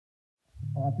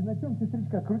А ты на чем,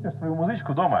 сестричка, крутишь свою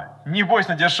музычку дома? Небось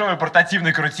на дешевой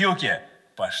портативной крутилке?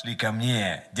 Пошли ко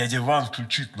мне, дядя Ван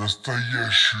включит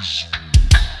настоящий звук.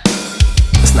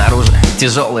 Снаружи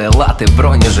тяжелые латы,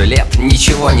 бронежилет,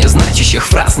 ничего не значащих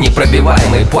фраз,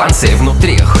 непробиваемый панцирь.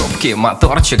 Внутри хрупкий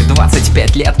моторчик,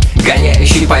 25 лет,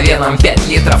 гоняющий по венам 5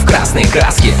 литров красной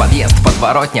краски. Подъезд,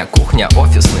 подворотня, кухня,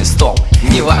 офисный стол.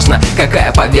 Неважно,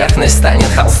 какая поверхность станет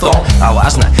холстом, а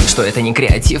важно, что это не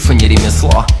креатив и не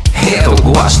ремесло. Эту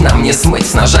гуашь нам не смыть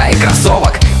с ножа и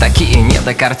кроссовок. Такие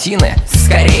недокартины,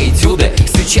 скорее этюды,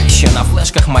 все чаще на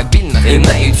флешках мобильных и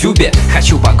на ютюбе.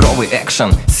 Хочу багровый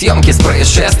экшен, съемки с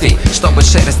происшествий, чтобы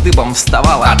шерсть дыбом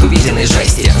вставала от увиденной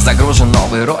жести. Загружен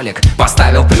новый ролик,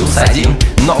 поставил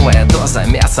 +1. Новая доза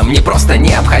мяса мне просто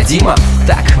необходима.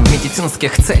 Так, в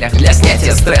медицинских целях для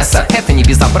снятия стресса. Это не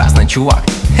безобразно, чувак,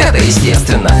 это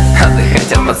естественно.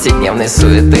 Отдыхать от повседневной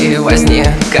суеты и возни,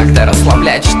 как-то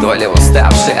расслаблять, что ли,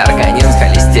 уставший организм.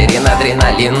 Холестерин,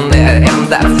 адреналин,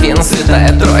 эндорфин,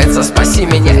 святая троица, спаси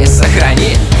меня и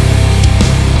сохрани.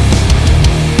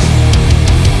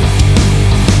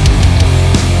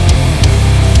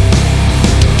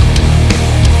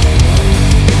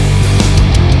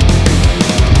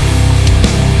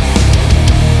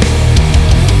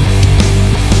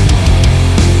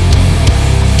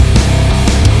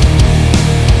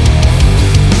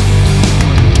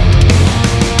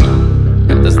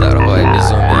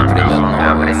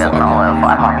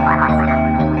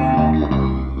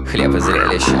 Хлеб и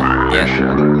зрелище.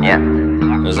 Нет.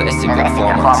 Жесть и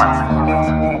перформанс.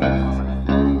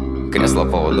 Кресло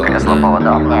поудобнее.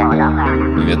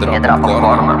 Ведро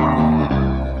попкорна.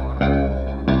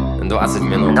 20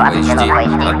 минут в HD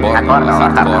отборного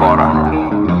хардкора.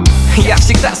 Я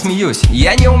всегда смеюсь,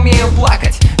 я не умею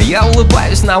плакать. Я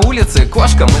улыбаюсь на улице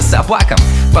кошкам и собакам.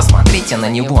 Посмотрите на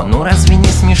него, ну разве не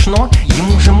смешно?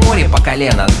 Ему же море по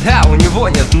колено, да, у него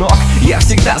нет ног. Я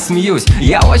всегда смеюсь,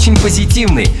 я очень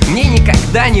позитивный. Мне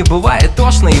никогда не бывает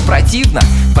тошно и противно.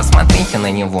 Посмотрите на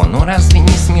него, ну разве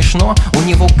не смешно? У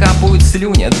него капают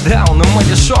слюни, да, он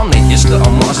умалишенный. И что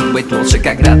может быть лучше,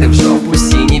 когда ты в жопу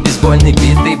синий, бейсбольный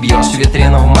бит ты бьешь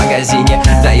витрину в магазине.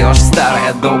 Даешь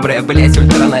старое доброе, блять,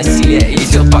 ультранасилие.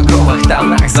 Идет в багровых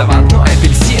тонах заводной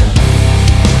апельсин.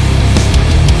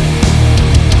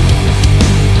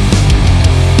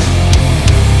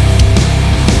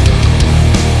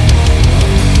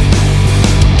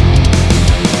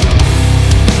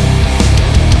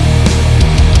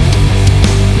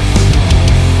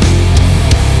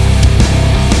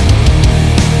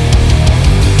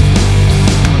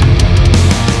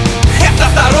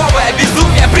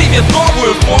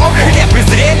 Новую форму, хлеб и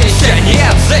зрелище,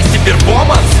 нет, жесть и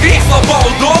перформанс. Кресло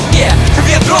поудобнее,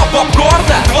 ведро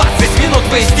попкорна, 20 минут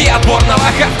в HD отборного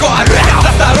хардкора.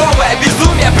 Это здоровое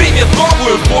безумие примет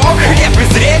новую форму, хлеб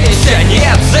и зрелище,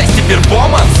 нет, жесть и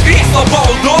перформанс. Кресло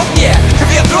поудобнее,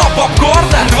 ведро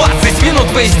попкорна, 20 минут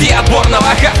в HD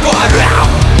отборного хардкора.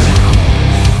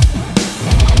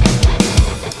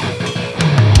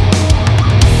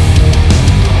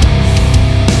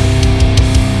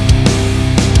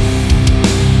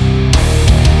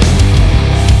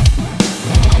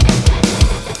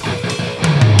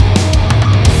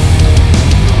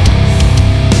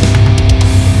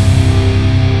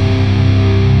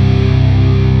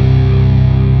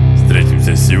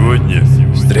 Сегодня,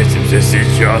 встретимся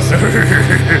сейчас.